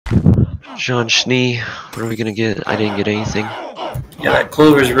John Schnee, what are we gonna get? I didn't get anything. Yeah, that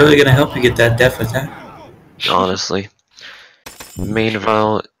clover is really gonna help you get that death attack. Honestly. Main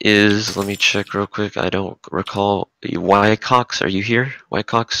Val is, let me check real quick, I don't recall. Wycox, are you here?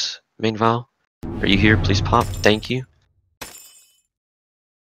 Wycox, Main Val? Are you here? Please pop, thank you.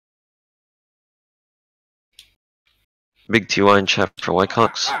 Big TY in chat for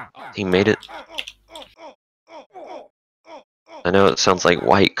Wycox. He made it. I know it sounds like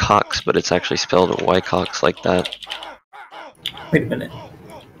White Cox, but it's actually spelled Wycox like that. Wait a minute.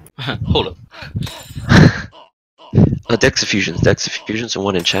 Hold up. Dex Effusions, so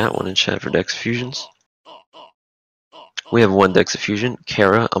one in chat for Dex Effusions. We have one Dex Effusion.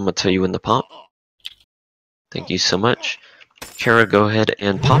 Kara, I'm gonna tell you when to pop. Thank you so much. Kara, go ahead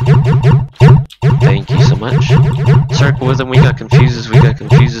and pop. Thank you so much. Circle with them, we got confuses.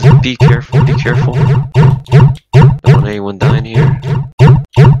 Be careful, be careful. Don't want anyone dying here.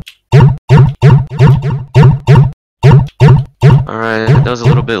 Alright, that was a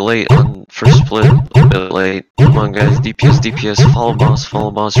little bit late on first split. A little bit late. Come on guys, DPS,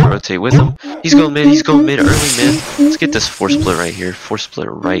 follow boss, rotate with him. He's going mid, early mid. Let's get this 4 split right here. 4 split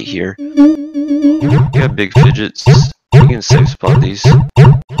right here. You got big fidgets. You can safe spot these.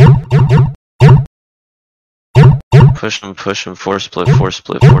 Push him, 4 split.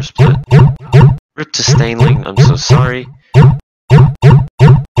 Rip to Stainling, I'm so sorry.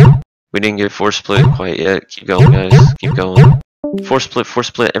 We didn't get 4 split quite yet. Keep going guys, keep going. 4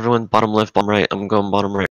 split, everyone bottom left, bottom right. I'm going bottom right.